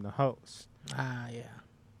when I'm the host. Ah, yeah.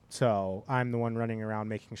 So I'm the one running around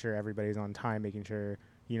making sure everybody's on time, making sure,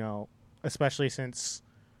 especially since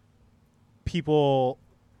people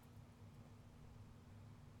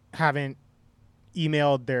haven't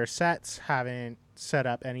emailed their sets, haven't set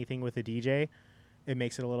up anything with a DJ, it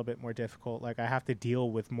makes it a little bit more difficult. I have to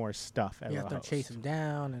deal with more stuff as a host. You have to chase them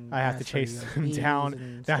down. And I have to chase them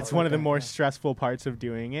down. That's one of the more stressful parts of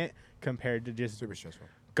doing it compared to just Super stressful.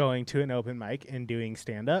 going to an open mic and doing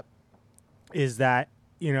stand-up, is that,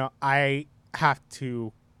 I have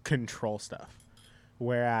to control stuff.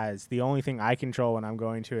 Whereas the only thing I control when I'm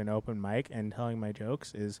going to an open mic and telling my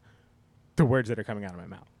jokes is the words that are coming out of my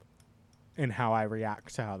mouth and how I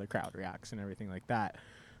react to how the crowd reacts and everything like that.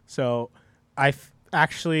 So I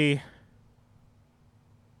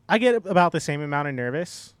get about the same amount of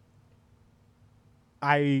nervous.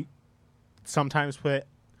 I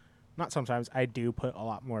do put a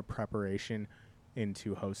lot more preparation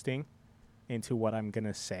into hosting, into what I'm going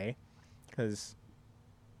to say, because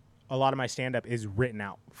a lot of my stand-up is written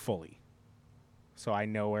out fully. So I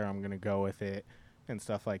know where I'm going to go with it and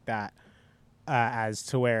stuff like that. As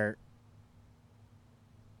to where,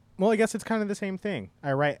 well, I guess it's kind of the same thing.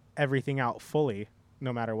 I write everything out fully,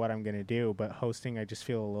 no matter what I'm going to do. But hosting, I just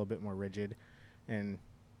feel a little bit more rigid, and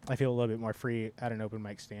I feel a little bit more free at an open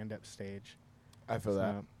mic stand-up stage. I feel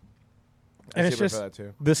that. And it's super just feel that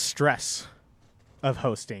too. the stress of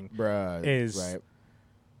hosting is right.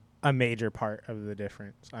 a major part of the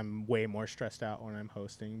difference. I'm way more stressed out when I'm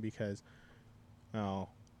hosting because a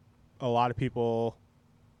lot of people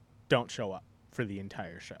don't show up for the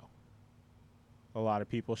entire show. A lot of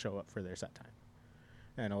people show up for their set time.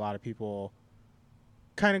 And a lot of people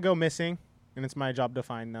kind of go missing, and it's my job to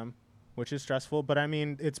find them, which is stressful, but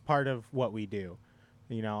it's part of what we do.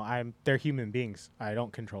 They're human beings. I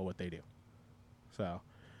don't control what they do. So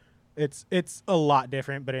it's a lot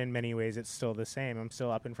different, but in many ways it's still the same. I'm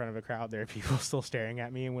still up in front of a crowd. There are people still staring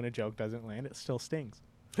at me, and when a joke doesn't land, it still stings.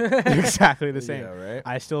 Exactly the same. Yeah, right?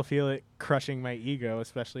 I still feel it crushing my ego,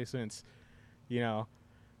 especially since,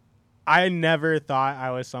 I never thought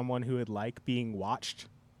I was someone who would like being watched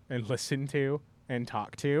and listened to and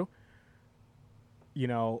talked to. You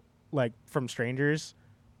know, like from strangers.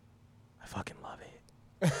 I fucking love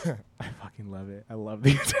it. I fucking love it. I love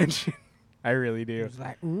the attention. I really do. It's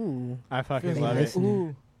like, ooh. I fucking Feeling love like, it.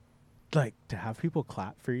 ooh. Like to have people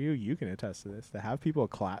clap for you, you can attest to this. To have people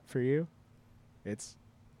clap for you, it's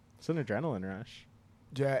an adrenaline rush.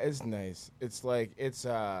 Yeah, it's nice. It's like it's It's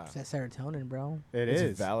that serotonin, bro. it's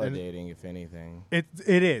It's validating, if anything. It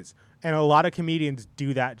is. And a lot of comedians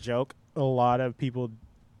do that joke. A lot of people,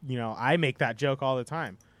 you know, I make that joke all the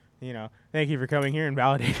time. You know, thank you for coming here and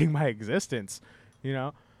validating my existence, you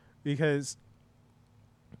know, because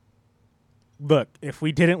look, if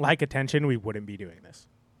we didn't like attention, we wouldn't be doing this.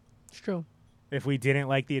 It's true. If we didn't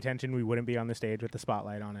like the attention, we wouldn't be on the stage with the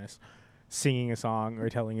spotlight on us, singing a song or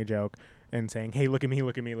telling a joke and saying, "Hey, look at me,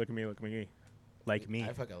 look at me, look at me, look at me." Like me.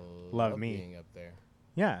 I fucking Love love me. being up there.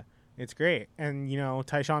 Yeah, it's great. And, you know,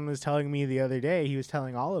 Tyshawn was telling me the other day, he was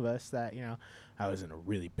telling all of us that, you know, I was in a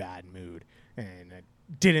really bad mood and I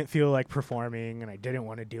didn't feel like performing and I didn't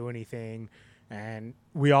want to do anything. And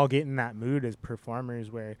we all get in that mood as performers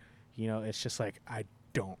where, you know, it's just like, I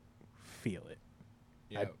don't feel it.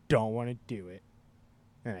 I don't want to do it.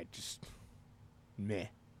 And I just, meh.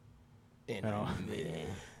 I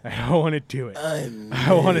don't want to do it.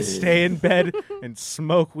 I want to stay in bed and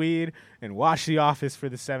smoke weed and watch The Office for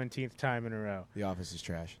the 17th time in a row. The Office is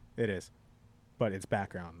trash. It is. But it's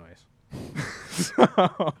background noise.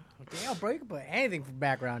 Damn, bro, you can put anything for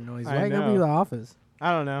background noise. I Why you gonna know. be The Office?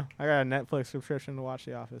 I don't know. I got a Netflix subscription to watch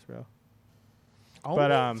The Office, bro. Oh,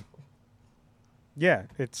 But yeah,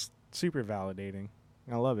 it's super validating.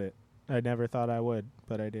 I love it. I never thought I would,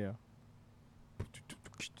 but I do.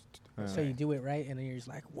 so you do it right, and then you're just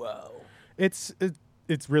like, whoa. It's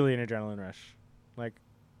really an adrenaline rush. Like,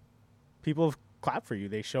 people clap for you.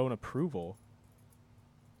 They show an approval.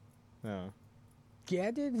 Oh.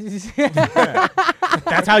 Yeah, dude. Yeah.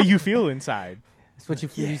 That's how you feel inside. That's what you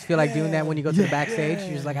feel. You just feel like doing that when you go to the backstage.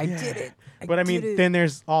 You're just like, I did it. But I mean, did it. then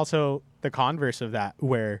there's also the converse of that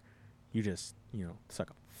where you just, you know, suck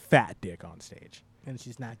a fat dick on stage. And it's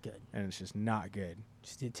just not good. And it's just not good.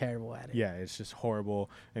 Just did terrible at it. Yeah, it's just horrible.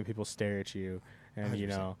 And people stare at you. And, you 100%.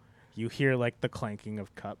 know, you hear like the clanking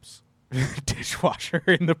of cups. Dishwasher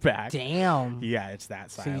in the back. Damn. Yeah, it's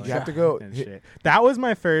that So silent. You have to go. and shit. That was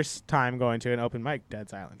my first time going to an open mic. Dead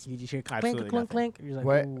silence. You just hear Absolutely clink, clink, nothing. clink. You're like,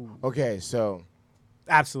 What? ooh. Okay, so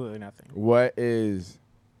Absolutely nothing. what is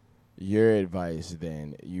your advice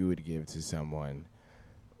then you would give to someone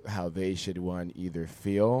how they should one either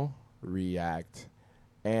feel, react,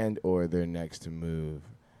 and or their next move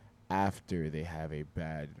after they have a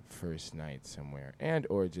bad first night somewhere and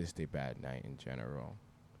or just a bad night in general?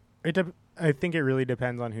 I think it really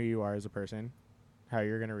depends on who you are as a person, how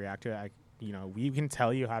you're going to react to it. You know, we can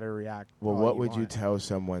tell you how to react. Well, all what would you want. tell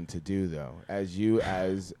someone to do though?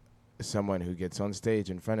 As someone who gets on stage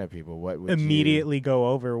in front of people, what would Immediately go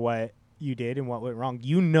over what you did and what went wrong.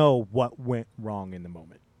 You know what went wrong in the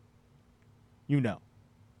moment. You know.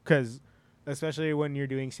 Because especially when you're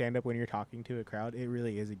doing stand-up, when you're talking to a crowd, it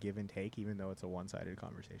really is a give and take, even though it's a one-sided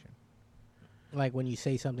conversation. Like when you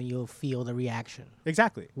say something, you'll feel the reaction,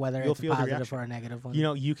 Exactly. whether You'll it's a feel the positive reaction. or a negative one. You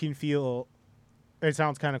know, you can feel, it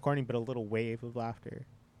sounds kind of corny, but a little wave of laughter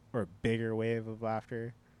or a bigger wave of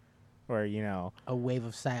laughter or, you know, a wave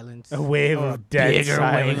of silence. a wave Or a of dead bigger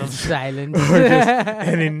silence. wave of silence. or just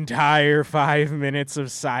an entire 5 minutes of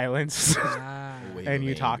silence Ah. Wave and of you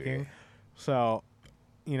anger. talking. So,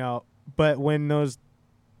 you know, but when those,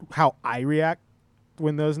 how I react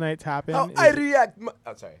when those nights happen. How is- I react.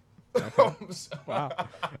 Oh, sorry. Wow.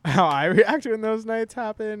 How I react when those nights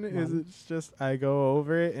happen is it's just I go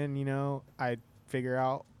over it and, you know, I figure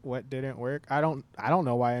out what didn't work. I don't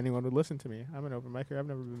know why anyone would listen to me. I'm an open micer. I've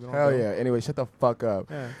never been on Hell film. yeah. Anyway, shut the fuck up.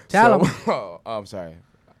 Yeah. Tell So, I'm sorry.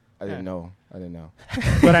 I didn't Yeah. know. I didn't know.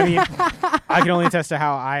 But I mean, I can only attest to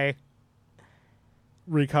how I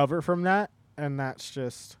recover from that, and that's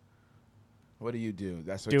just What do you do?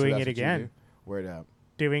 That's what Doing that's it what you again. do? Word up.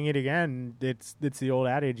 doing it again. It's the old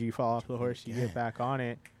adage: you fall off the horse, you get back on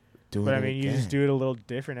it. Doing But I it mean, you again. just do it a little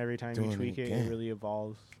different every time Doing you it tweak it. It again. really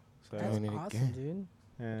evolves. So That's Doing it awesome, again. dude.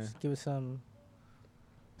 yeah. Just give us some.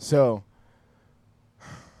 So,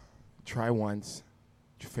 try once,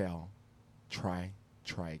 fail, try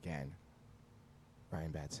again.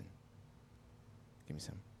 Ryan Batson. Give me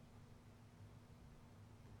some.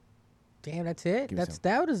 Damn, that's it. Give me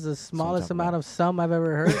That was the smallest talk amount about. of some I've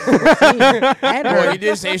ever heard. and Well, heard. you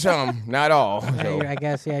did say some, not all. Yeah, So I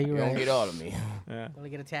guess, yeah, you you're don't right. get all of me. Yeah.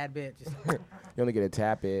 Only get a tad bit. Just You only get a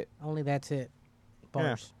tap it. only that's it.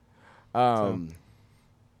 Bars. Um,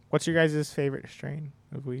 What's your guys' favorite strain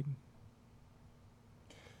of weed?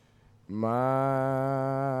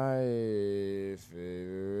 My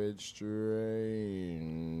favorite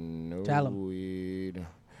strain of Tell 'em. weed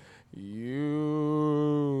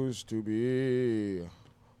used to be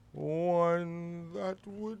one that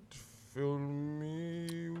would fill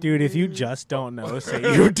me. Dude, if you with- just don't know, say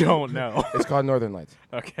you don't know. It's called Northern Lights.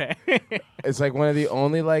 Okay. It's like one of the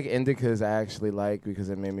only like indicas I actually like because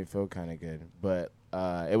it made me feel kind of good. But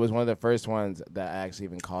it was one of the first ones that I actually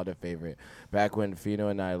even called a favorite back when Fino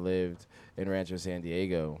and I lived in Rancho San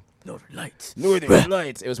Diego. Northern Lights. Northern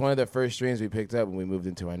Lights. It was one of the first strains we picked up when we moved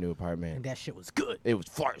into our new And apartment. that shit was good. It was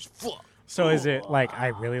far as fuck. So is it like I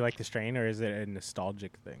really like the strain, or is it a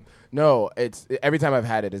nostalgic thing? No, it's every time I've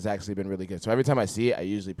had it, it's actually been really good. So every time I see it, I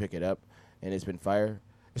usually pick it up, and it's been fire.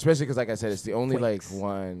 Especially because, like I said, it's the only Flakes. like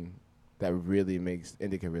one that really makes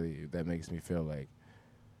indica that makes me feel like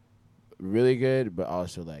really good, but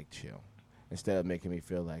also like chill. Instead of making me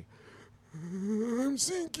feel like I'm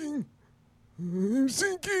sinking. I'm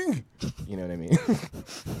sinking. You know what I mean?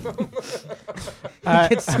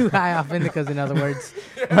 Gets too high off indicas, in other words.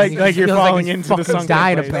 Like He you're feels falling he's into the fucking sunken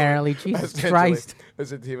died, place. apparently. Jesus Essentially, Christ. the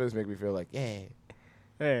sativas make me feel like, yeah.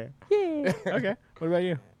 Hey. Yeah. Okay. What about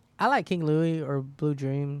you? I like King Louis or Blue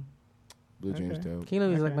Dream. Blue Dream's Okay. dope. King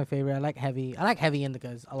Louis is like Okay. my favorite. I like heavy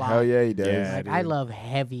indicas a lot. Hell yeah, he does. Yeah, Like dude. I love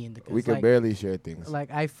heavy indicas. We could like, barely share things.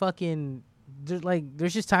 like I fucking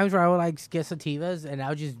there's just times where I would like get sativas and I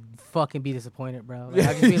would just fucking be disappointed, bro. Like,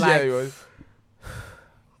 I'd just be like, he was.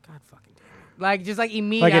 God fucking damn it. Like just like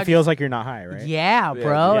immediately. Like I'd it feels like you're not high, right? Yeah, Yeah,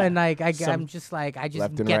 bro. yeah. And like Some- I'm just like I just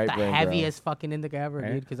Left and get right the brain, bro. heaviest fucking indica ever,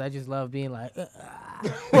 Right. dude, because I just love being like.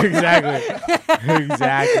 Exactly.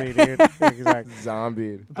 Exactly, dude. Exactly.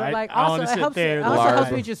 Zombie. But I- like I wanna also it sit helps, there it and also helps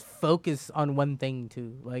larva. me just focus on one thing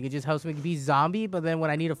too. Like it just helps me be zombie, but then when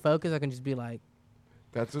I need to focus, I can just be like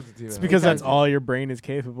That's what the team. It's because that's all your brain is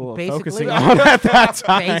capable of Basically. focusing on at that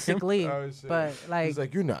time. basically. Oh, shit. But like, He's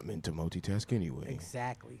like, you're not meant to multitask anyway.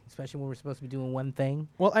 exactly, especially when we're supposed to be doing one thing.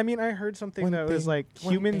 Well, I mean, I heard something One that was thing, like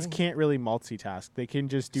one humans thing. can't really multitask. They can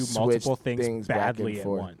just do Switch multiple things things back and badly at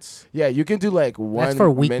forth. once. Yeah, you can do like one for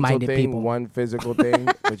mental weak-minded thing, people. one physical thing,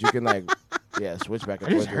 but you can like, yeah, switch back I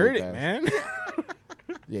and forth. just heard really it, fast. man.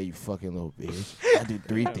 Yeah, you fucking little bitch. I do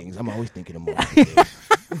 3 things. I'm always thinking of more.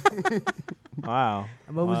 things. Wow.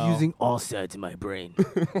 I'm always Wow. using all sides of my brain.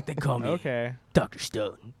 They call me Okay. Dr.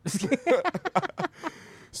 Stone.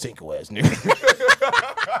 Cinco ass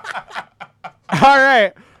nigga. All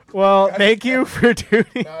right. Well, thank you for tuning.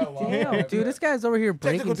 Damn, dude, this guy's over here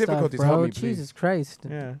breaking Technical stuff, difficulties, bro. help me, please. Jesus Christ.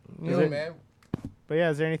 Yeah. You Is know, it- man. But yeah,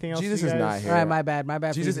 is there anything else? Jesus you is guys- not here. All right, my bad. My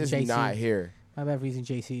bad Jesus for is using JC. not here. My bad for using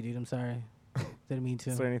JC, dude. I'm sorry. Didn't mean Is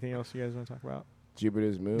there to. anything else you guys want to talk about?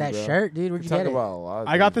 Jupiter's moon. That bro. shirt, dude. Where'd We you talk get it? about a lot. Of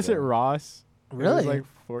I got things, this at bro. Ross. Really? It was like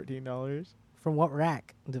 $14. From what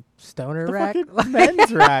rack? The stoner The rack? fucking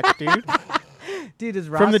men's rack, dude. Dude, is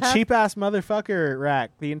Ross From the have- cheap ass motherfucker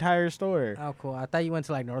rack, the entire store. Oh, cool. I thought you went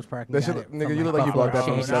to like North Park and That got shit- it. nigga, from, you look like you Buffalo bought that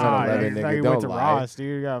from Shades. 7-Eleven, you nigga, thought you don't went to lie. Ross,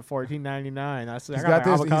 dude. You got $14.99. That's I He's got got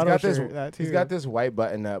my this. avocado He's got shirt, this. that too. He's got this white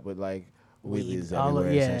button up with like Weed. Wheaties All of-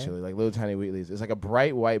 everywhere, yeah. essentially, like little tiny Wheaties. It's like a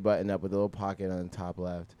bright white button up with a little pocket on the top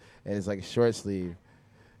left, and it's like a short sleeve,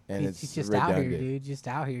 and He's it's just out here, redundant. dude. Just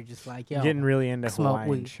out here, just like, yo. Getting really into smoke Hawaiian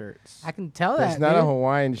weed. shirts. I can tell That's that, not dude. a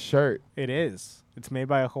Hawaiian shirt. It is. It's made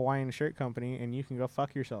by a Hawaiian shirt company, and you can go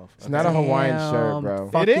fuck yourself. It's not a Hawaiian shirt, Damn, bro.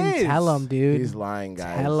 Fucking is. tell him, dude. He's lying,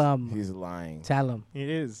 guys. Tell 'em. He's lying. Tell him. It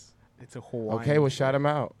is. It's a Hawaiian. Okay, well, shirt. shout him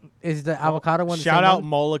out. Is the avocado one the Shout same out one?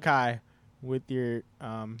 Molokai with your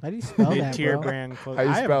How do you spell that, mid-tier bro? brand clothes. How you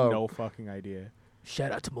I have spell 'em? no fucking idea.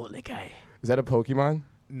 Shout out to Molokai. Is that a Pokemon?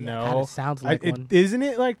 No. kinda sounds like one. Isn't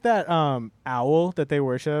it like that owl that they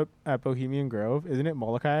worship at Bohemian Grove? Isn't it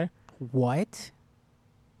Molokai? What?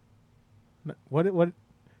 What?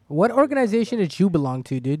 What organization did you belong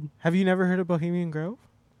to, dude? Have you never heard of Bohemian Grove?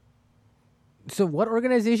 So what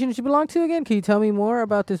organization did you belong to again? Can you tell me more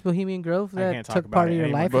about this Bohemian Grove I that can't talk took about part it of your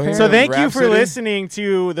anymore. life? Bohemian So apparently? thank you for Rhapsody? listening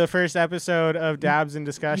to the first episode of Dabs and You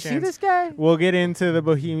Discussions. see this guy? We'll get into the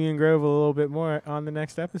Bohemian Grove a little bit more on the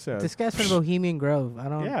next episode. This guy's from Bohemian Grove. I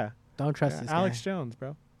don't. yeah. Don't trust Yeah, this Alex guy. Jones,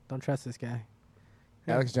 bro. Don't trust this guy.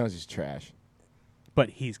 Yeah. Alex Jones is trash. But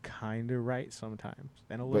he's kind of right sometimes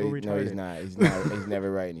and a But little no, retarded. he's not. He's not. He's never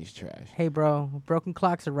right, and he's trash. Hey, bro. Broken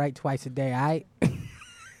clocks are right twice a day. I.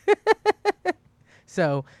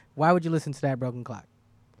 So why would you listen to that broken clock?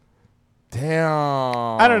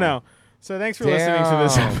 Damn. I don't know. So thanks for listening to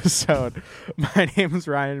this Damn. episode. My name is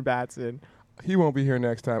Ryan Batson. He won't be here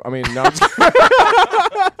next time. I mean, no. I'm just-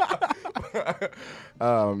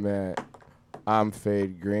 Oh man, I'm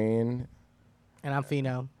Fade Green, And I'm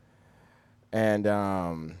Fino. and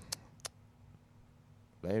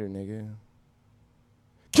Later, nigga.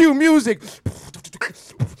 Cue music.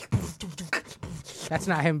 That's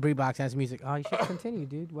not him beatboxing. That's music. Oh, you should continue,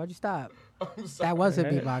 dude. Why'd you stop? That was a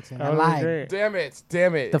beatboxing. I That was lied. great. Damn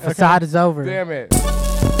it. The facade is over. Damn it.